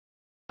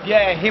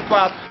Yeah, hip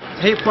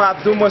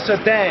hop, do most a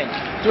thing.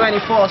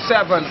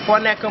 24/7, for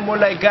nekk mu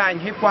lay gaañ.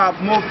 Hip hop,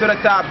 move to the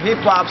top.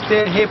 Hip hop,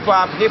 still hip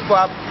hop, hip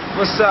hop.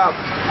 What's up?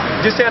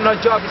 This ain't no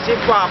job, it's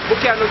hip hop. Who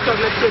can no talk,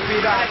 let's keep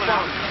it out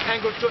from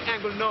angle to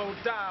angle, no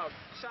doubt.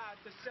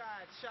 Side to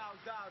side, shout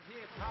out,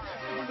 hip hop.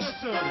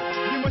 Listen,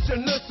 you must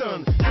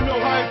listen. You know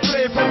how I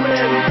play for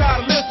man, you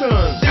gotta listen.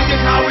 This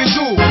is how we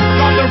do.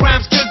 From the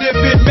rhymes till they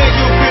beat, make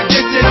you feel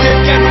this is it,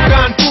 can you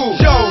gone too.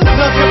 Yo,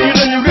 nothing you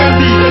know you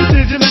ready, and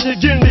since you know you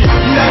giddy,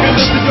 you never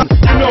listen.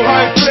 You know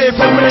how I play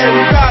for man,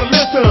 you gotta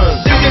listen.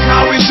 This is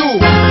how we do.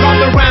 From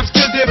the rhymes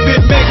till they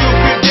beat, make you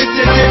feel this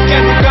is it,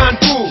 can you gone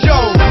too. Yo,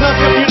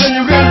 nothing you know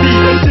you ready,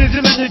 and since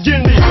you know you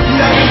giddy, you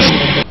never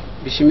listen.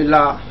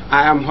 Bismillah,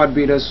 I am Hot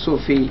Beater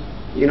Sufi.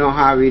 You know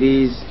how it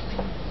is.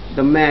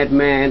 The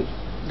madman,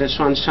 the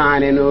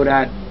sunshine and all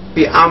that.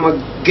 I'm a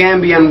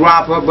Gambian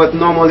rapper, but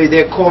normally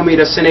they call me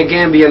the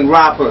Senegambian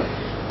rapper.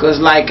 Cause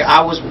like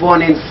I was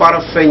born in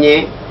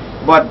Farafenye,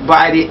 but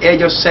by the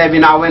age of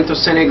 7 I went to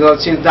Senegal.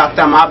 Since that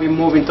time I've been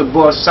moving to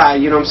both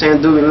sides, you know what I'm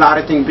saying, doing a lot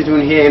of things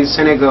between here and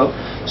Senegal.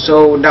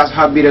 So that's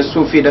Hot Beater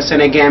Sufi, the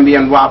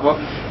Senegambian rapper.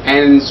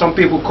 And some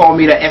people call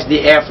me the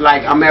SDF,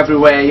 like I'm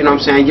everywhere, you know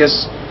what I'm saying,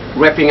 just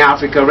rapping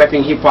Africa,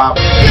 rapping hip hop.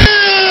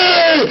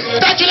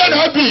 That you let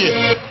her be.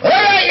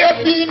 Alright,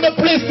 you be in the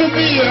place to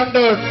be on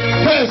the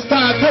first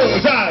time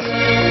goes as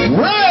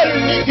real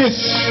niggas.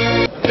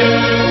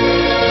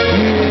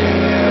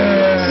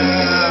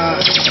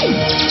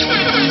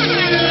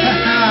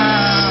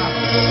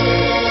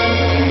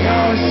 Yo,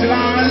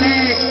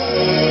 Slowly.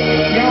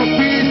 Yo,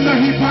 peace to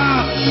hip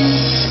hop.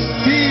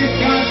 Peace,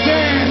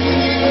 goddamn.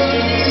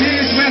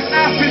 Peace, West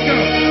Africa.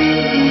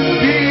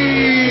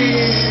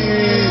 Peace.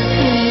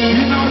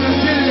 You know the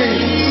city.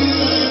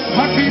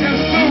 Hot Beater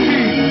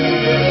Sufi.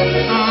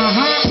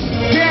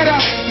 Get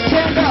up,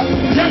 stand up.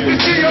 Let me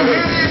see your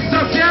hands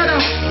up. Get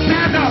up,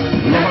 stand up.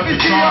 Let me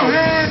see your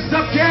hands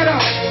up. Get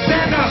up,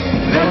 stand up.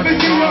 Let me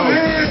see your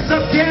hands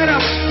up. Get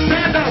up,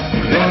 stand up.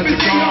 Let me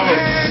see your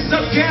hands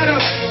up. Get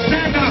up,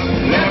 stand up.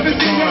 Let me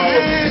see your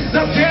hands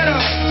up. Get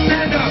up,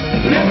 stand up.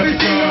 Let me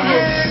see your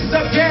hands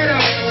up. Get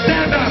up,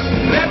 stand up.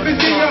 Let me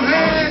see your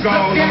hands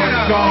up. Get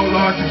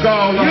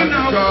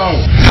up.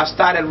 I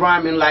started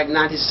rhyming like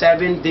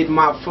 97, did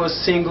my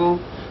first single,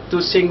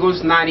 2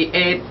 singles,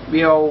 98,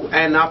 yo,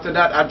 and after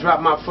that I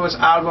dropped my first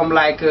album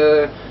like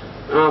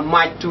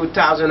March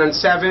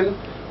 2007,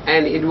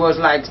 and it was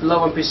like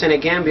Love and Peace in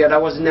Gambia.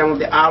 That was the name of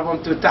the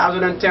album.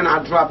 2010 I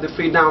dropped the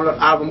free download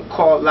album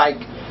called like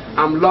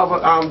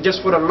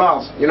Just for the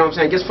Love, you know what I'm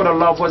saying, Just for the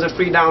Love was a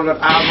free download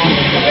album.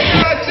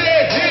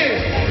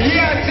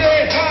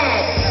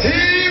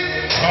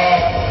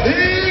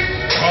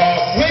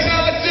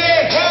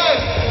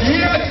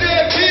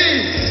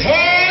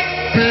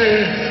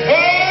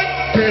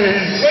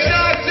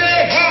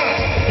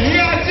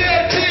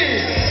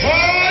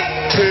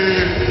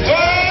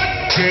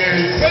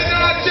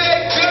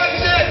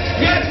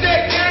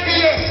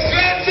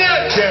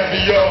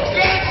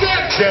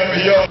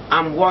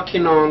 I'm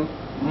working on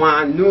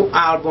my new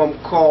album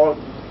called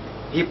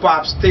Hip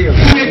Hop Still.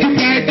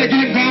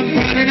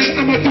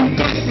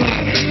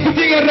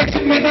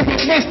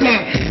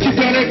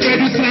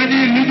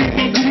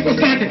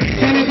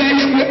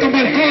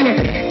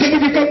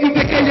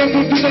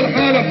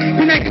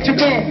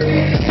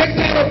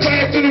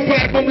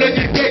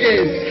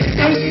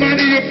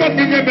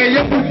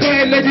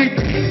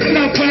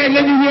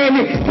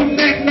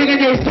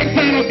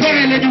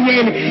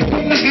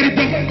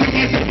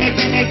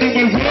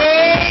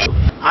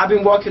 I've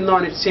been working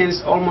on it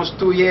since almost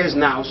 2 years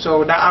now,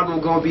 so that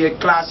album gonna be a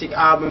classic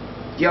album.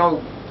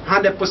 Yo,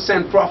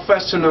 100%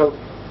 professional,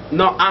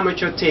 no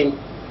amateur thing.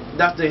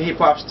 That's the Hip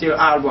Hop Still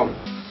album.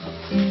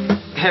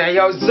 Hey,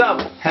 yo, what's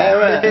up?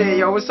 Hey,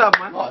 yo, what's up,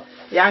 man?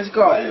 Yeah, let's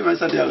go.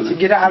 You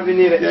get out of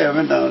here. Yeah,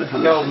 man.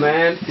 Yo,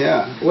 man.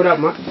 Yeah. What up,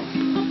 man?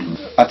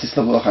 Artiste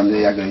la boo xam ne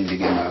yàgg nañu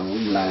liggéey naa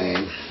moom naa ne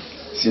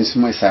since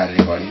my side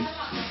recording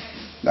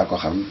daa ko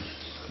xam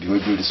bi ma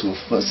julli suma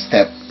first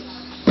step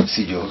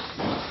studio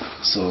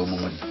so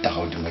moom ma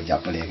taxaw di ma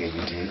jàppale kay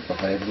bi ba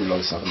pare bu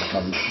loolu sax dafa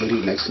am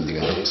bëri nekk suñu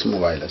diggante suma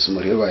waay la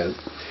suma réer waay la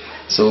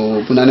so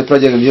bu naa ne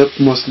projet am yëpp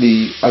mostly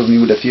album yi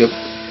mu def yëpp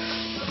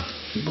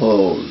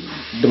bon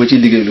dama ciy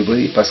liggéey lu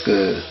bëri parce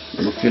que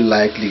dama feel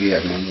like liggéey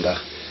ak moom ndax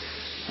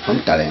dafa am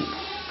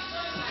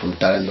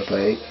talent ba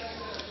pare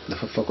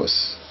dafa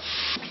focus.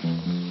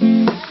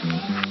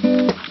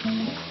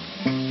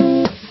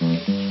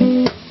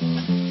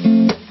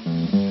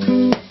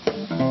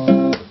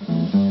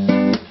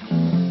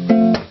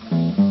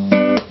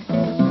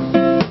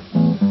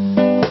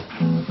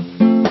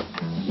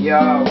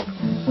 Yo,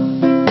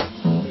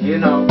 you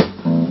know,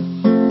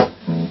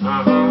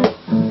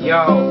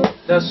 yo,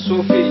 the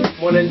Sufi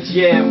morning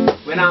jam.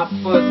 When I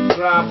first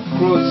dropped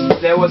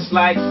Cruise, there was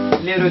like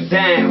little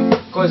damn,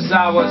 cause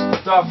I was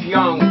tough,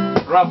 young,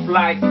 rough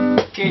like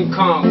King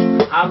Kong.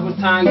 Albu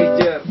tangi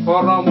jer,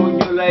 foromu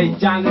nyulay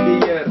jang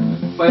di yer,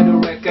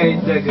 faydu rek ay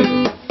deug.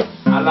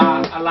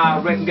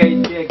 Ala rek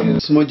ngay deg.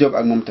 Suma job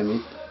ak mom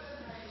tamit,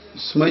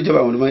 suma job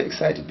ak mom dama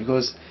excited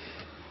because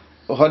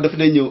xool dafa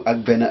day ñëw ak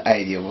benn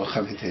idea boo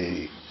xamante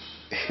ne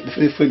dafa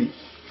day funny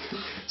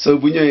so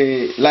bu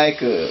ñëwee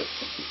like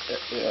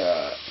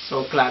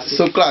so classic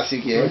so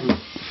classique yeah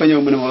dafa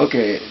ñëw mu ne ma ok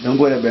dama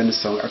boole benn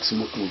song ak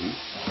suma crew bi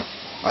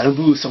waaye dama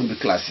bëgg song bi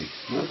classique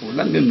ma ne ko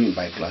lan nga miin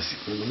by classique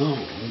non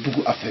mu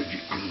bëgg affaire bi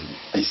am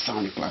ay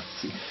sound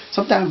classique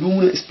sometimes du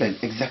mun a explain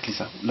exactly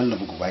sax lan la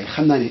bëgg waaye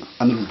xam naa ne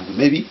am na lu mu bëgg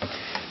mais bi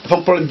dafa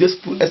am problème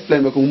just pour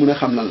explain ba ko mu mun a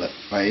xam lan la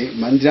waaye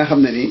man dinaa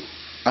xam ne ni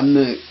am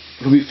na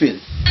lu muy feel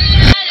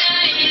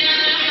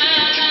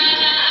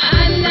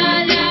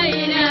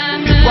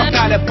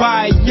waxtaane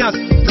Baay Ñas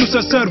du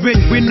sa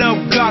sëriñ we know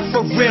God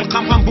for real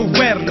xam-xam bu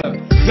weer la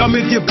yow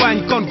mi di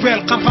bañ kon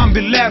wel xam-xam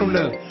bi leeru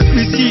la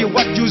we see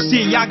what you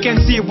see y'all can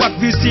see what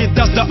we see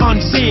that's the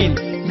unseen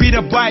we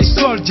the Baay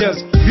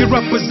soldiers we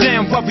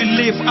represent what we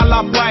live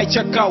ala Baay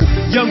ca kaw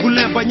yëngu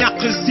leen ba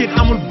ñàkk sit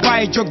amul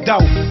Baay jóg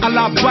daw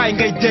ala Baay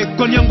ngay dégg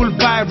kon yëngul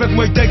Baay rek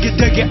mooy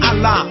dëggi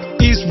Allah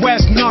east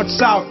west north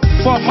south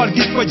foo xool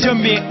gis ko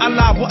jëmmi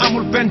Allah bu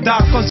amul benn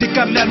daar kon si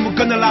kar leen mu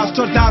gën a laa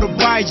soldaaru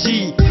Baay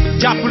ji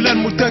jàpp leen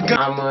mu dëgg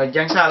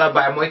Jang Sala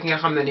Baay mooy ki nga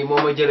xam ne ni moo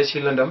ma jële ci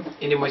lëndëm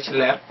indi ma ci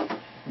leer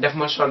def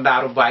ma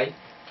soldaaru Baay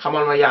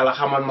xamal ma yàlla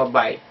xamal ma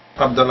Baay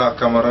Abdallah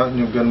Camara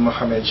ñu gën ma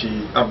xamee ci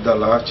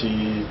Abdallah ci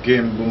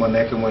game bu ma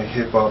nekk mooy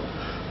hip hop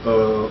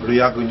lu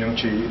yàgg ñu ngi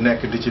ci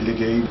nekk di ci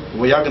liggéey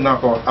bu yàgg naa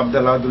ko wax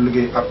Abdallah du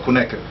liggéey ak ku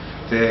nekk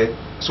te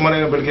su ma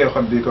nee ba liggéey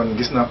xol bi kon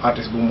gis naa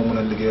artiste bu mu mën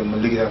a liggéeyal ma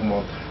liggéey ak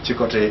moom ci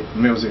côté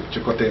music ci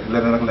côté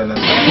leneen ak leneen.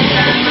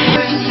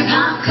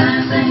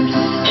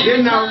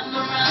 You know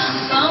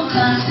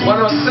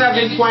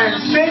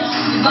 107.6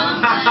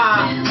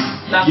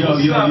 yo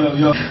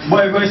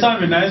boy sound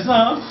bi nice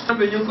na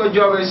bi ñu ngi ko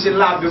joobee si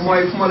laab bi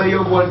mooy fu ma la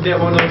yóbbuwoon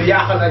demoon noonu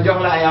yàq la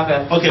jox la ay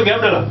affaire ok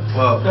Abdallah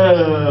waaw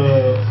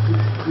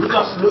lu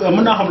tax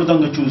mën naa xam lu tax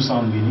nga choose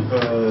sound bi nii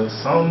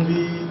sound bi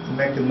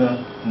nekk na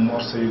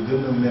morceau yu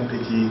gën a métti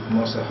ci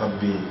morceau xab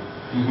bi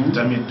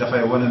tamit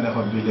dafay wane ne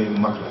xab bi léegi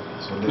mag la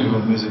soo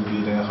dégloo musique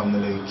bi da nga xam ne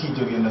léegi kii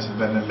jógee na si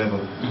benn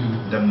level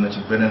dem na ci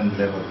beneen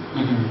level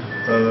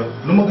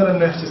lu ma gën a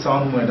neex ci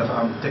sound mooy dafa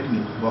am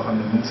technique boo xam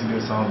ne mu ngi si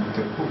biir sound bi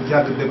te ku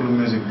yàgg déglu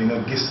musique di nga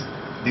gis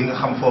di nga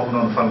xam foofu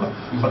noonu fan la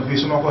xot bi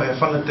su ma ko waxee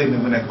fan la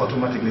technique bi nekk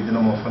automatique li dina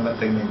moom fan la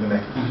technique bi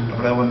nekk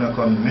dafa lay wane ne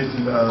kon nit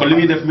kon li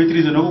muy def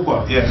maîtriser na ko quoi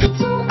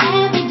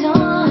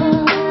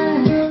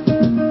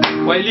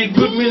waaye lii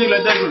good music la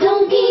déglu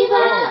Don't give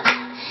up,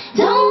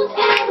 don't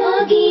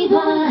ever give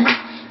up.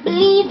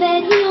 Believe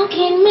that you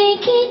can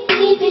make it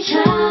if you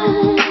try.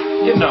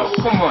 you know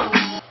come on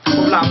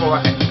foofu laa ko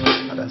waxee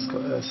that's ko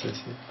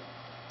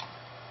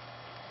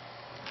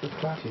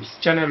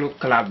channelu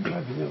club bi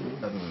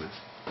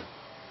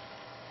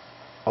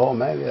oh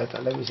maybe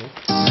let me see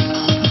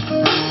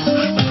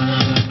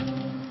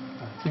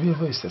give me a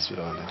voice test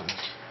on that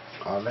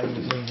oh let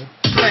me see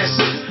stress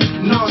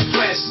no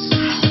stress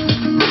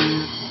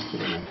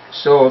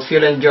so fii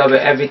lañ joobe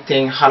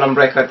everything Halam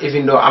record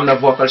even though am na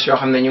vocals yoo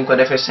xam ne ñu ngi ko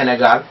defee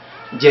Sénégal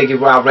Jéggi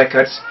Raw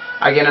records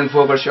ak yeneen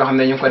vocals yoo xam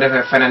ne ñu ngi ko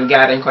defee feneen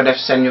gars yi dañ ko def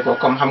seen ñu ko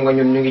comme xam nga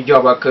ñun ñu ngi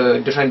joob ak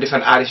different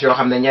artistes yoo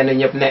xam ne ñenn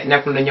ñëpp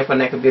nekkul na ñëpp a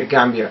nekk biir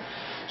Gambia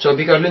so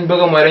because liñ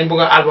bëgg mooy dañ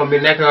bëgg album bi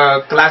nekk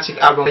classique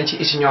album dañ ci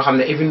isi ñoo xam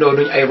ne even though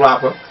duñ ay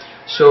rapper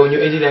so ñu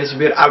indi leen si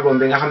biir album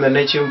bi nga xam ne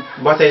nañ ci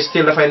ba tey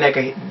style dafay nekk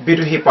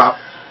biitu hip hop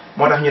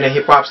moo tax ñu ne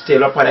hip hop style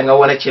ba pare nga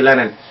wane ci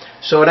leneen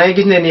so dangay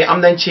gis ne nii am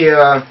nañ ci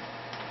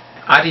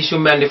artistes yu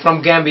mel ni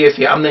from Gambia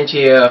fii am nañ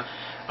ci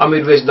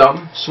Amid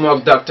Wisdom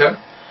Smoke Doctor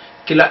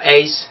Killer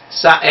Ace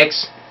Sa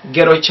X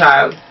Ghetto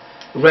Child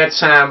Red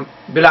Sam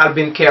Bilal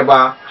Bin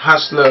Keba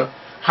Hustler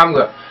xam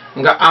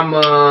nga am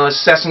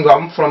Ses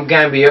Ngom from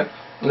Gambia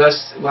nga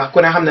wax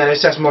ku ne xam ne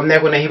Ses moom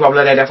nekku ne hip hop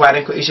la dee def waaye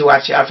dañ ko isi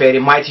waat ci affaire yi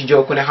Mighty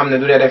Joe ku ne xam ne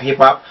du dee def hip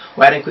hop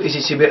waaye dañ ko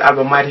isi ci biir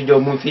album Mighty Joe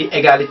mu ngi fi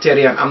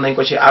Egalitarian am nañ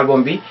ko ci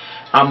album bi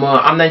am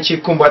nañ ci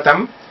Kumba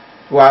tam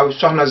waaw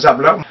soxna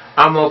Zabla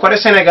am côté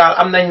Sénégal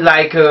am nañ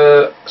like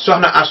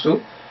soxna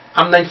Astu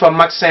am nañ fa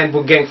Max Sen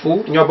bu Gang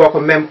Fu ñoo bokk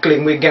même clique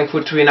muy Gang Fu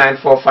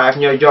 3945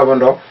 ñooy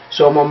joobandoo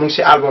so moom mu ngi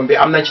si album bi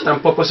am nañ ci tam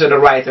Purpose the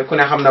Writer ku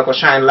ne xam na ko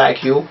Shine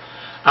Like You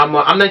am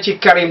nañ ci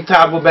Karim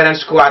Tar bu beneen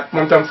squad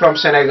moom tam from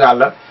Sénégal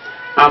la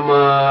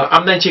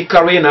am nañ ci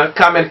Karina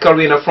Carmen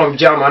Karina from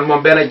German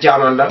moom benn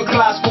German la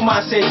classe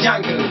commencé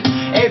jàng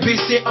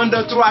ABC 1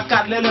 2 3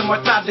 4 léeg-léeg ma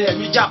tardé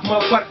ñu jàpp ma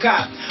par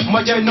 4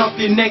 ma joy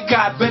noppi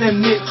nekkaat beneen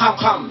nit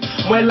xam-xam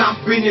mooy lamp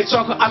bi nit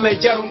soo ko amee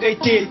jaru ngay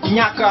téye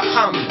ñàkk a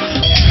xam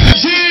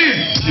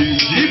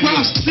Hip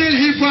hop, still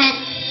hip hop.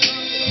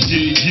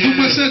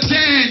 Super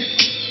certain.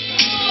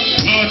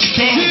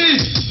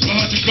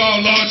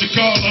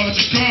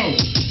 Logical.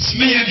 It's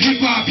me and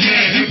hip hop,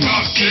 yeah, hip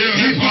hop, still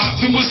hip hop.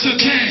 Super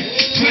certain.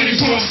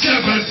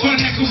 24/7. For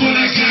that come on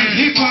again.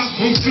 Hip hop,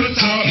 move to the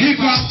top. Hip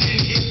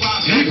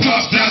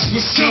hop, that's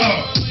what's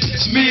up.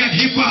 It's me and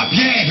hip hop,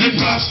 yeah, hip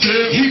hop,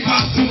 still hip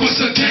hop. Super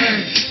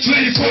certain.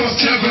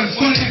 24/7.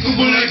 For that come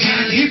on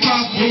again. Hip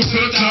hop, move to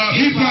the top.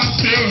 Hip hop,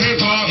 still hip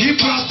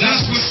hop,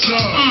 that's what's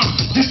up.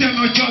 This time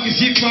my job is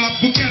hip hop.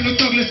 Who can no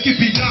talk? Let's keep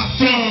it up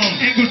from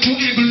angle to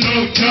angle, no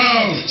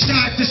doubt.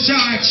 Side to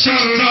side,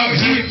 shout out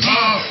hip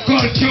hop.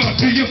 culture,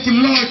 be a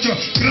larger,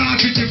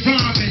 gravity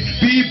vomit.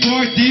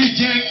 B-boy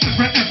DJ,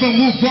 forever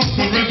move up,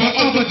 forever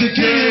over the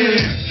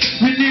game.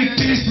 We need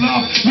peace,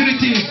 love,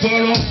 unity,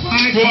 follow,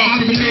 fight for our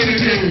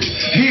community.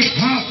 Hip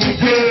hop for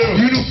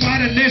world,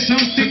 unify the nation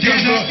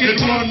together in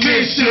one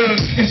nation.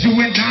 It's you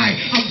and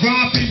I'm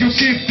rapping, you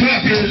keep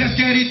clapping. Let's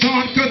get it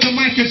on, cause the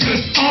mic is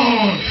just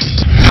on.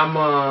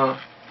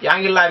 yaa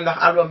ngi live ndax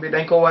album bi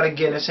dañ ko war a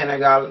génne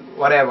Sénégal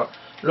whatever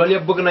loolu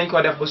yëpp bëgg nañ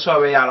ko def bu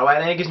soobee yàlla waaye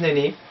dañuy gis ne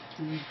nii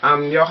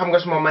yow xam nga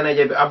suma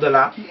manager bi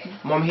Abdallah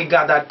moom he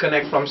got that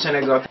connect from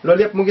Sénégal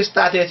loolu yëpp mu ngi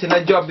starté si na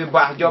job bi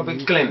baax job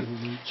bi clean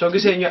soo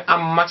gisee ñu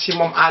am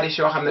maximum artistes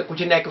yoo xam ne ku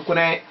ci nekk ku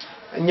ne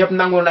ñëpp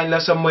nangul nañ la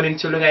sa mënin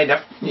si lu ngay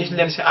def ñu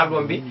leen si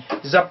album bi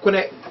Zap ku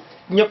ne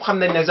ñëpp xam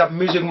nañ ne Zap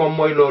musique moom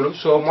mooy loolu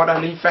so moo tax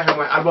li ñu fexe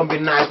mooy album bi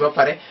nice ba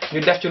pare ñu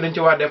def ci luñ ci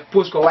war def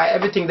pousse ko waaye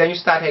everything dañu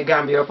starté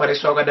Gambie ba pare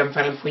soog a dem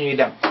feneen fu ñuy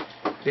dem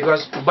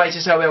because bay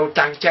ci sa wewu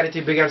tànk charity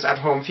begins at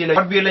home fii la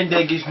hot bi lañ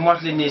day gis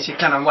mostly nii si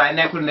kanam waaye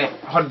nekkul ne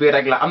hot bi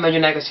rek la am na ñu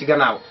nekk si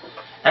gannaaw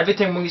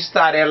everything mu ngi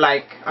starté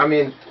like I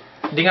mean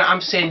di nga am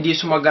seen di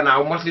suma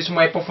gannaaw mostly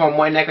sumay perform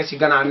mooy nekk si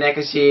gannaaw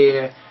nekk si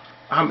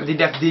xam di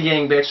def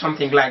DJing beeg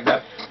something like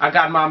that I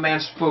got my man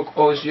Spook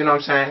Oz you know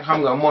what I'm saying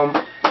xam nga moom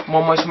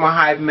mooy suma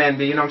hype man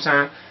bi you know what I'm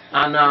saying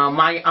and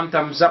maa ngi am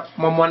tam Zap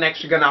moom moo nekk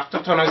si gannaaw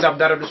toxtoon ak Zap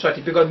dara du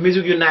sotti because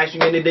musique yu nice yu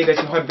ngeen di dégg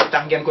si hot bi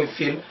tax ngeen koy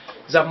feel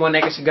Zap moo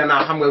nekk si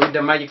gannaaw xam nga with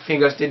the magic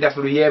fingers di def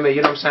lu yéeme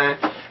you know what I'm saying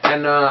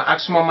and ak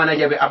suma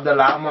manager bi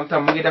Abdallah moom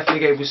tam mu ngi def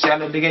liggéey bu sell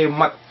liggéey bu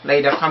mag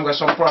lay def xam nga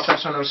some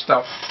professional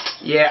stuff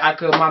yeah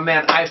ak my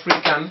man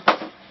African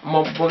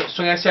moom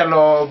su ngeen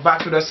seetloo back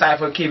to the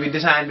cypher kii bi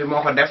design bi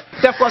moo ko def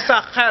ko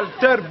sa xel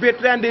tër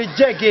bit ren di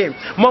jéggi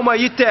moom a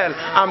yitteel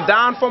I'm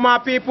down for my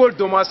people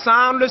do ma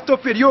sound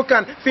stupid you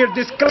can feel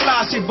this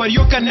classic but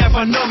you can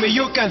never know me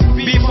you can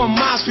be from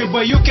my street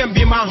but you can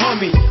be my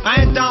homie I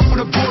ain't down for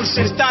the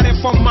bullshit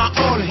started from my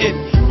old hit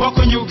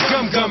walking you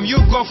gum you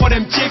go for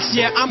them chicks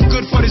yeah I'm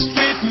good for the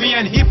street me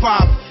and hip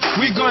hop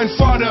we going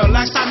further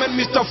like Simon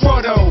Mr.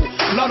 Photo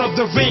Lord of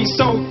the Rings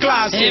so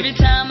classic every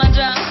time I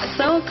drop it's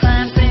so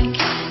classic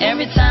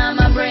every time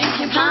I bring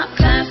hip-hop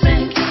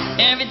classic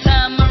every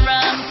time I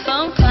rhyme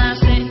so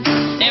classic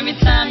every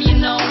time you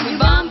know we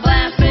bomb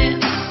blasting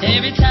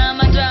every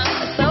time I drop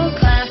it's so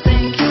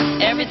classic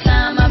every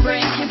time I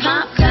bring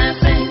hip-hop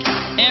classic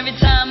every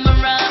time I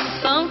rhyme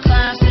so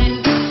classic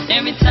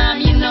every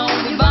time you know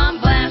we bomb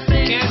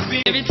blasting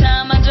every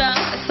time I drop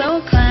it's so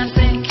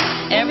classic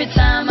every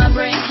time I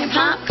bring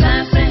hip-hop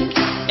classic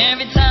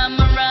every time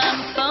I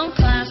rhyme so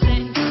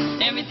classic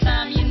every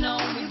time you know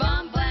we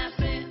bomb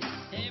blasting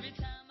every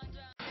time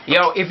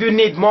Yo, if you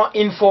need more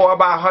info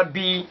about Hot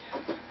B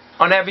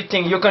on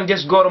everything, you can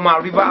just go to my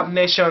Reverb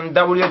Nation,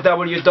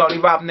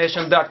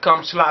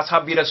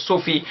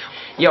 www.reverbnation.com/HotBeatSufi.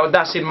 Yo,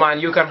 that's it, man.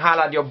 You can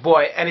holler at your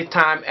boy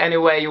anytime,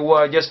 anywhere you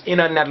were. Just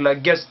internet,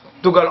 like, just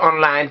Google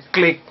online,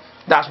 click.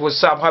 That's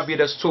what's up,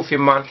 HotBeatSufi,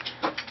 man.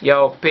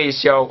 Yo,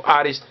 peace, yo.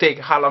 Artist take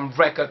Harlem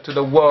record to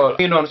the world.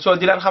 You know, so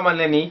Dylan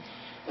Hamaleni,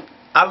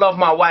 I love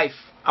my wife.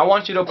 I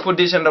want you to put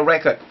this in the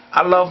record.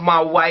 I love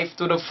my wife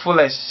to the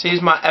fullest.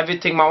 She's my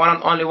everything, my one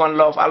and only one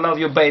love. I love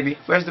you, baby.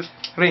 Where's the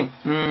ring?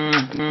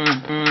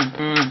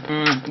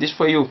 This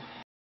for you.